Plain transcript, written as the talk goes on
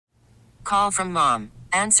Call from mom.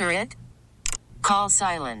 Answer it. Call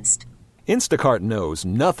silenced. Instacart knows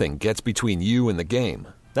nothing gets between you and the game.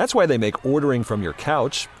 That's why they make ordering from your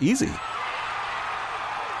couch easy.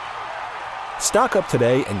 Stock up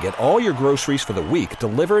today and get all your groceries for the week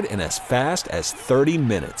delivered in as fast as 30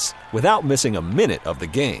 minutes without missing a minute of the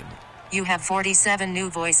game. You have 47 new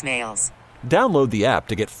voicemails. Download the app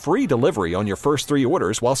to get free delivery on your first 3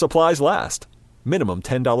 orders while supplies last. Minimum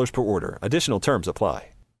 $10 per order. Additional terms apply.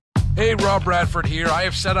 Hey, Rob Bradford here. I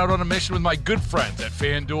have set out on a mission with my good friends at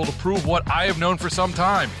FanDuel to prove what I have known for some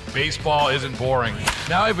time. Baseball isn't boring.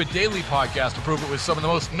 Now I have a daily podcast to prove it with some of the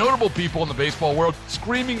most notable people in the baseball world,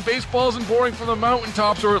 screaming baseball isn't boring from the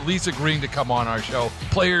mountaintops, or at least agreeing to come on our show.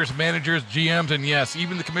 Players, managers, GMs, and yes,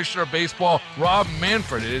 even the commissioner of baseball, Rob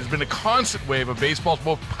Manfred. It has been a constant wave of baseball's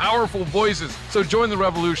most powerful voices. So join the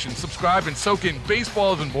revolution. Subscribe and soak in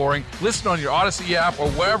Baseball Isn't Boring. Listen on your Odyssey app or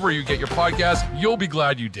wherever you get your podcasts. You'll be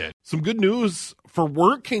glad you did. Some good news for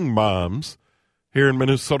working moms here in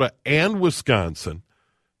Minnesota and Wisconsin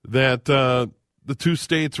that the two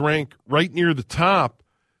states rank right near the top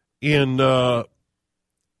in a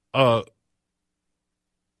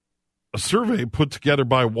survey put together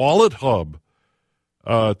by Wallethub,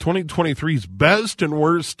 2023's best and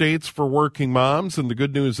worst states for working moms. And the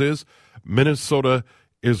good news is Minnesota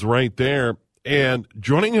is right there. And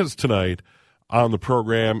joining us tonight on the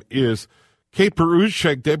program is Kate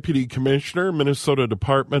Perushek, Deputy Commissioner, Minnesota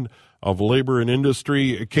Department of Labor and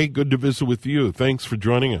Industry. Kate, good to visit with you. Thanks for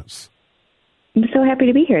joining us. I'm so happy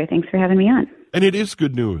to be here. Thanks for having me on. And it is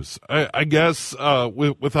good news. I guess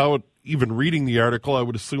without even reading the article, I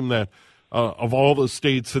would assume that of all the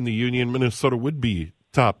states in the union, Minnesota would be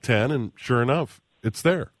top 10, and sure enough, it's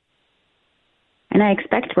there. And I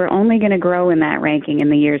expect we're only going to grow in that ranking in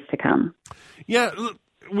the years to come. Yeah,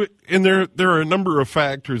 and there are a number of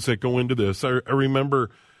factors that go into this. I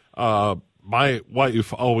remember my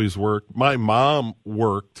wife always worked. My mom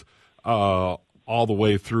worked all the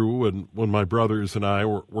way through, and when my brothers and I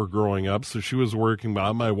were growing up, so she was a working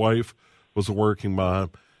mom. My wife was a working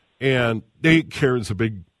mom, and daycare is a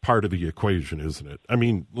big part of the equation, isn't it? I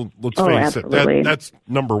mean, let's face absolutely. it, that's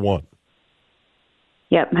number one.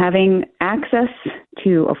 Yep, having access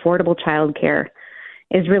to affordable childcare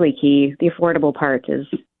is really key. The affordable part is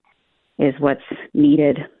what's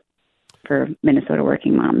needed for Minnesota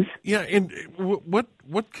working moms. Yeah, and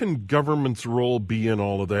what can government's role be in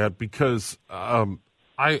all of that? Because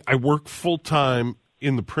I work full-time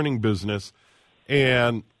in the printing business,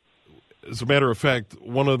 and as a matter of fact,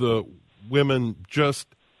 one of the women just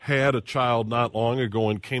had a child not long ago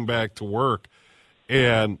and came back to work,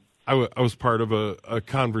 and I was part of a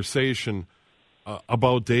conversation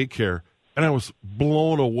about daycare, and I was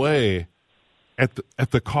blown away at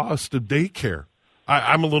the cost of daycare.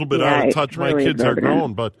 I'm a little bit out of touch. My kids are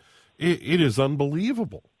grown, but it is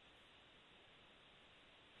unbelievable.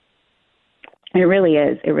 It really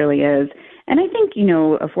is. It really is. And I think,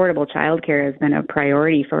 affordable childcare has been a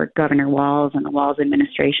priority for Governor Walz and the Walz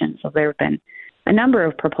administration. So there have been a number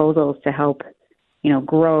of proposals to help,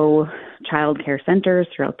 grow childcare centers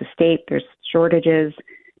throughout the state. There's shortages,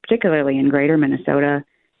 particularly in greater Minnesota,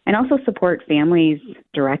 and also support families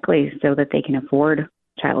directly so that they can afford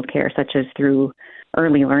childcare, such as through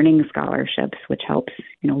early learning scholarships, which helps,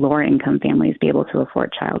 lower income families be able to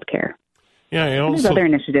afford childcare. Yeah, and there's other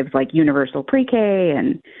initiatives like universal pre-K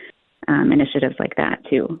and initiatives like that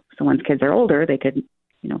too. So once kids are older, they could,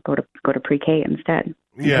 go to pre-K instead.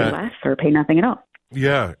 Yeah, pay less or pay nothing at all.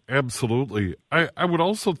 Yeah, absolutely. I would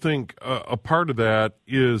also think a part of that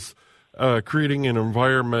is creating an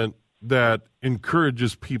environment that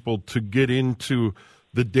encourages people to get into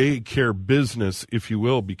the daycare business, if you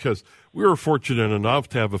will, because we were fortunate enough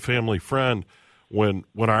to have a family friend when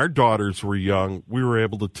our daughters were young. We were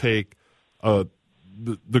able to take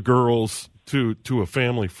the girls to a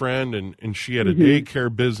family friend, and she had a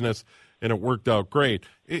daycare business, and it worked out great.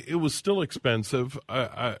 It was still expensive,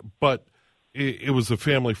 but it was a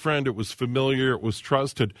family friend. It was familiar. It was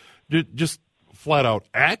trusted. Just flat out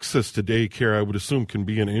access to daycare, I would assume, can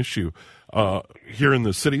be an issue here in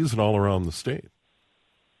the cities and all around the state.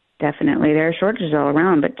 Definitely. There are shortages all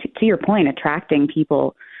around. But to your point, attracting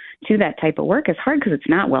people to that type of work is hard because it's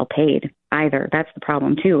not well paid either. That's the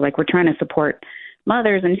problem, too. Like, we're trying to support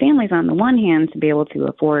mothers and families on the one hand to be able to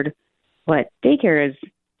afford what daycare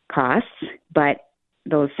costs, but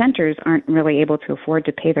those centers aren't really able to afford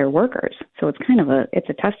to pay their workers. So it's it's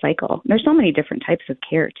a tough cycle. There's so many different types of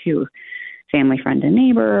care, too. Family friend and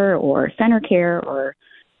neighbor, or center care, or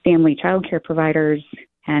family child care providers.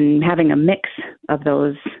 And having a mix of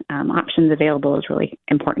those options available is really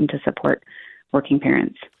important to support working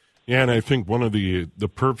parents. Yeah, and I think one of the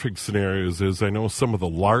perfect scenarios is I know some of the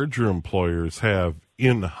larger employers have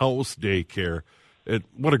in-house daycare.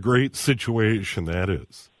 What a great situation that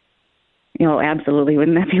is. Absolutely.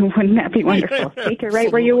 Wouldn't that be wonderful? Take it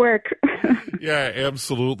right where you work. Yeah,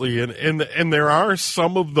 absolutely. And there are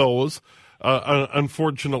some of those.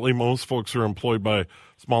 Unfortunately, most folks are employed by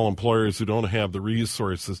small employers who don't have the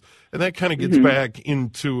resources. And that kind of gets back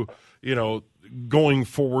into, going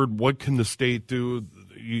forward, what can the state do?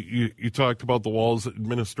 You talked about the Walz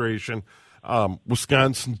administration.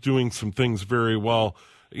 Wisconsin's doing some things very well.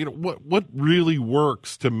 What really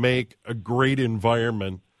works to make a great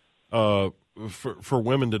environment for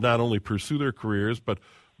women to not only pursue their careers, but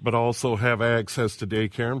also have access to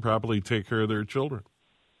daycare and properly take care of their children?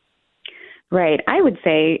 Right. I would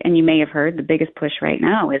say, and you may have heard, the biggest push right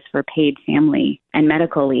now is for paid family and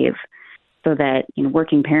medical leave, so that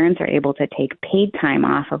working parents are able to take paid time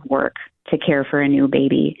off of work to care for a new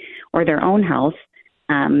baby or their own health,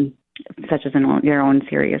 such as their own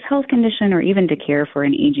serious health condition, or even to care for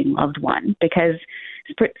an aging loved one. Because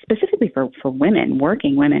specifically for women,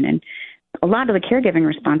 working women, and a lot of the caregiving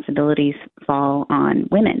responsibilities fall on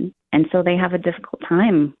women, and so they have a difficult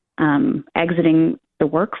time exiting the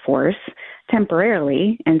workforce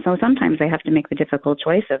temporarily, and so sometimes they have to make the difficult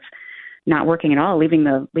choice of not working at all, leaving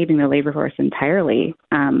the labor force entirely.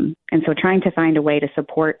 And so trying to find a way to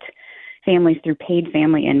support families through paid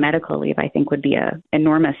family and medical leave, I think, would be an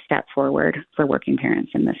enormous step forward for working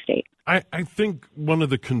parents in this state. I think one of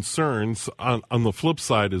the concerns on the flip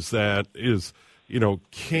side is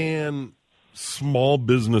can small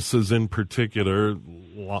businesses in particular,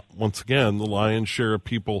 once again, the lion's share of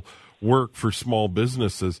people work for small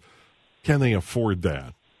businesses, can they afford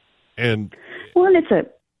that? And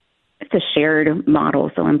it's a shared model,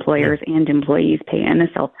 so employers and employees pay in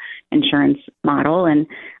a self-insurance model. And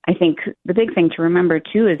I think the big thing to remember,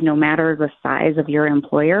 too, is no matter the size of your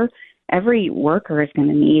employer, every worker is going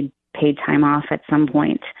to need paid time off at some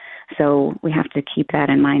point. So we have to keep that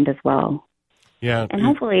in mind as well. Yeah. And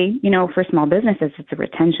hopefully, for small businesses, it's a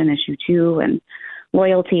retention issue, too, and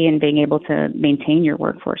loyalty and being able to maintain your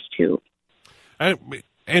workforce, too.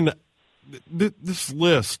 This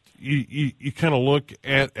list, you kind of look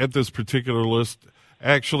at this particular list.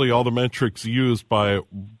 Actually, all the metrics used by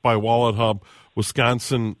Wallethub,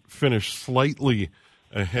 Wisconsin finished slightly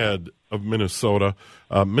ahead of Minnesota.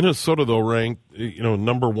 Minnesota, though, ranked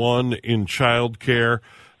number 1 in child care,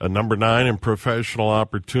 number 9 in professional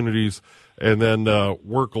opportunities, and then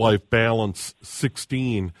work-life balance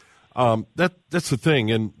 16. That's the thing.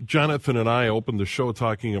 And Jonathan and I opened the show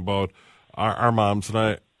talking about our moms,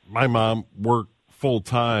 and my mom worked full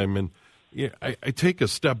time, and I take a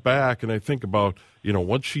step back and I think about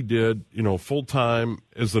what she did, full time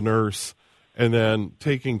as a nurse, and then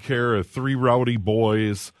taking care of 3 rowdy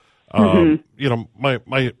boys. My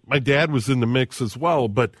dad was in the mix as well,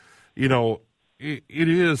 but it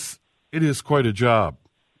is quite a job,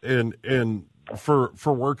 and for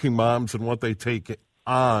working moms and what they take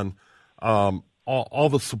on, all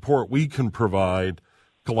the support we can provide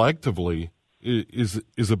collectively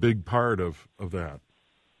is a big part of that.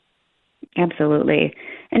 Absolutely.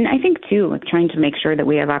 And I think, too, trying to make sure that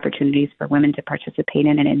we have opportunities for women to participate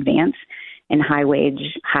in and advance in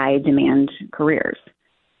high-wage, high-demand careers,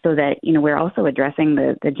 so that, we're also addressing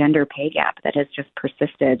the gender pay gap that has just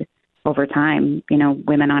persisted over time.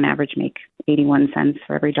 Women on average make 81 cents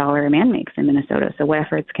for every dollar a man makes in Minnesota. So what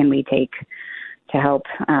efforts can we take to help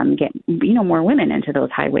get, more women into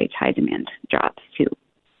those high-wage, high-demand jobs, too?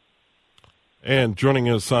 And joining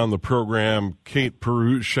us on the program, Kate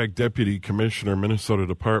Perushek, Deputy Commissioner, Minnesota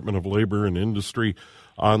Department of Labor and Industry,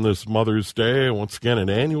 on this Mother's Day. Once again, an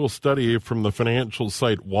annual study from the financial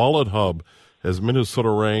site Wallethub has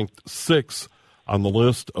Minnesota ranked 6th on the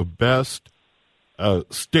list of best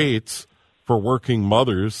states for working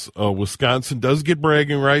mothers. Wisconsin does get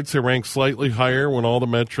bragging rights. They rank slightly higher when all the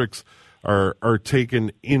metrics are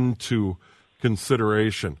taken into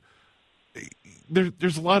consideration.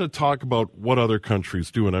 There's a lot of talk about what other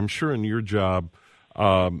countries do, and I'm sure in your job,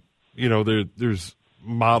 there's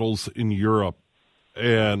models in Europe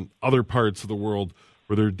and other parts of the world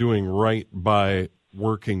where they're doing right by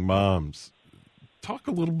working moms. Talk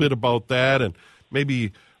a little bit about that and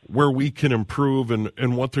maybe where we can improve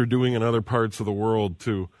and what they're doing in other parts of the world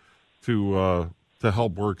to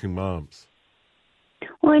help working moms.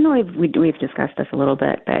 Well, I know we've discussed this a little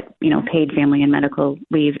bit, but paid family and medical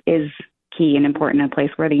leave is key and important in a place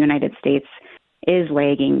where the United States is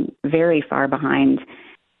lagging very far behind.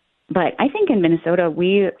 But I think in Minnesota,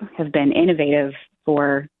 we have been innovative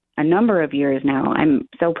for a number of years now. I'm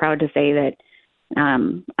so proud to say that,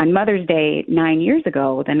 On Mother's Day 9 years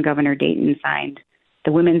ago, then Governor Dayton signed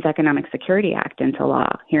the Women's Economic Security Act into law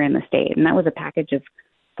here in the state. And that was a package of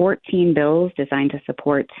 14 bills designed to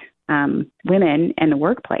support women in the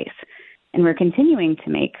workplace. And we're continuing to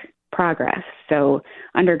make progress. So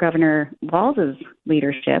under Governor Walz's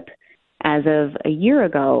leadership, as of a year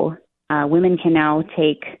ago, women can now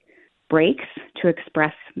take breaks to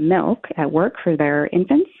express milk at work for their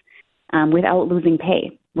infants without losing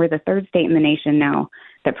pay. We're the third state in the nation now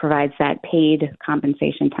that provides that paid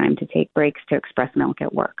compensation time to take breaks to express milk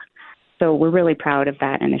at work. So we're really proud of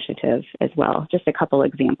that initiative as well. Just a couple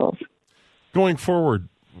examples. Going forward,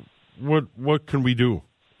 what can we do?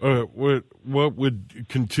 What would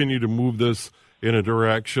continue to move this in a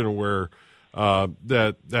direction where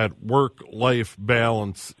that work-life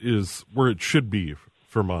balance is where it should be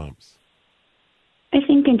for moms? I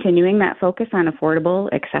think continuing that focus on affordable,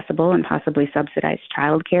 accessible, and possibly subsidized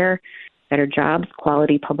childcare, better jobs,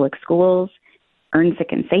 quality public schools, earn sick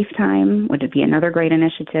and safe time would be another great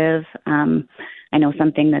initiative. I know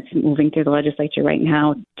something that's moving through the legislature right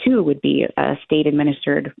now, too, would be a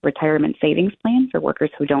state-administered retirement savings plan for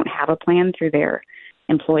workers who don't have a plan through their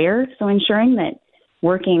employer. So ensuring that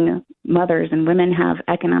working mothers and women have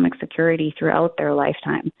economic security throughout their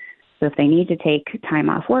lifetime. So if they need to take time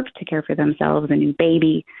off work to care for themselves, a new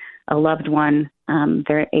baby, a loved one,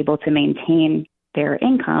 they're able to maintain their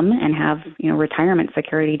income and have, retirement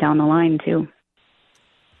security down the line too.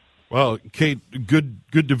 Well, Kate, good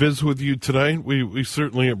to visit with you tonight. We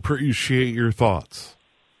certainly appreciate your thoughts.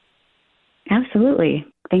 Absolutely.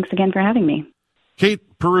 Thanks again for having me.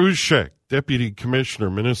 Kate Perushek, Deputy Commissioner,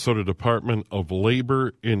 Minnesota Department of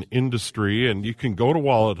Labor and Industry, and you can go to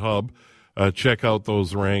Wallethub, check out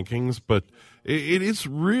those rankings, but it is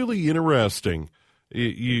really interesting.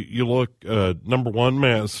 You look, number 1,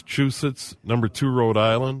 Massachusetts, number 2, Rhode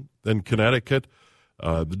Island, then Connecticut,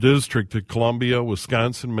 the District of Columbia,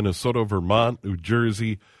 Wisconsin, Minnesota, Vermont, New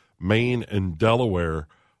Jersey, Maine, and Delaware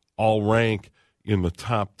all rank in the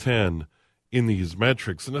top 10 in these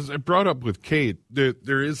metrics. And as I brought up with Kate,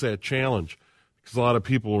 there is that challenge because a lot of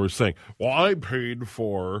people were saying, well, I paid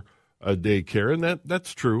for a daycare, and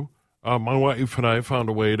that's true. My wife and I found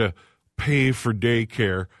a way to pay for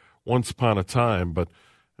daycare once upon a time, but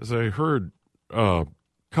as I heard a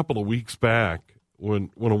couple of weeks back,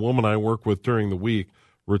 when a woman I work with during the week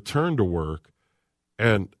returned to work,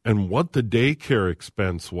 and what the daycare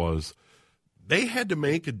expense was, they had to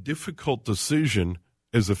make a difficult decision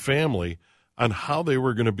as a family on how they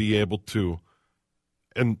were going to be able to,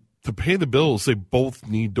 and to pay the bills, they both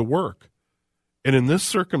need to work. And in this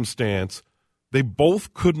circumstance, they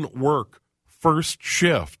both couldn't work first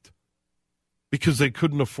shift because they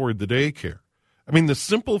couldn't afford the daycare. I mean, the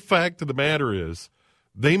simple fact of the matter is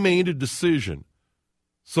they made a decision.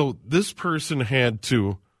 So this person had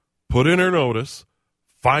to put in her notice,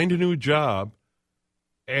 find a new job,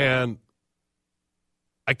 and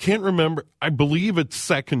I can't remember. I believe it's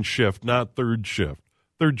second shift, not third shift.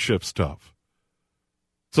 Third shift's tough.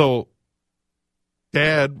 So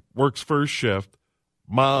dad works first shift,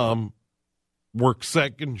 mom works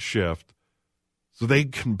second shift, so they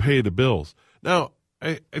can pay the bills. Now,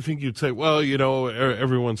 I think you'd say, well,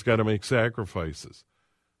 everyone's got to make sacrifices.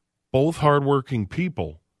 Both hardworking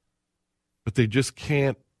people, but they just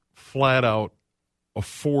can't flat out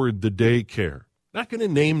afford the daycare. Not going to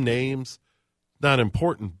name names, not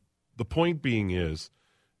important. The point being is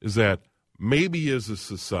that maybe as a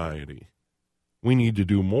society, we need to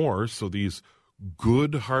do more so these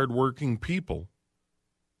good, hardworking people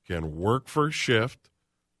can work first shift,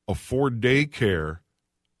 afford daycare,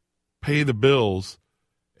 pay the bills,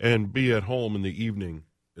 and be at home in the evening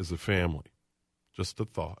as a family. Just a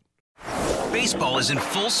thought. Baseball is in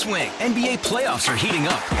full swing. NBA playoffs are heating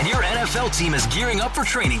up, and your NFL team is gearing up for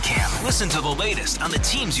training camp. Listen to the latest on the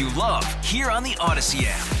teams you love here on the Odyssey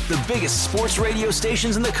app. The biggest sports radio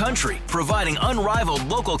stations in the country, providing unrivaled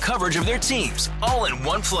local coverage of their teams, all in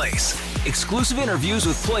one place. Exclusive interviews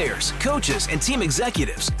with players, coaches, and team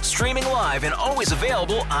executives, streaming live and always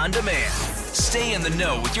available on demand. Stay in the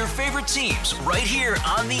know with your favorite teams right here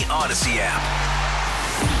on the Odyssey app.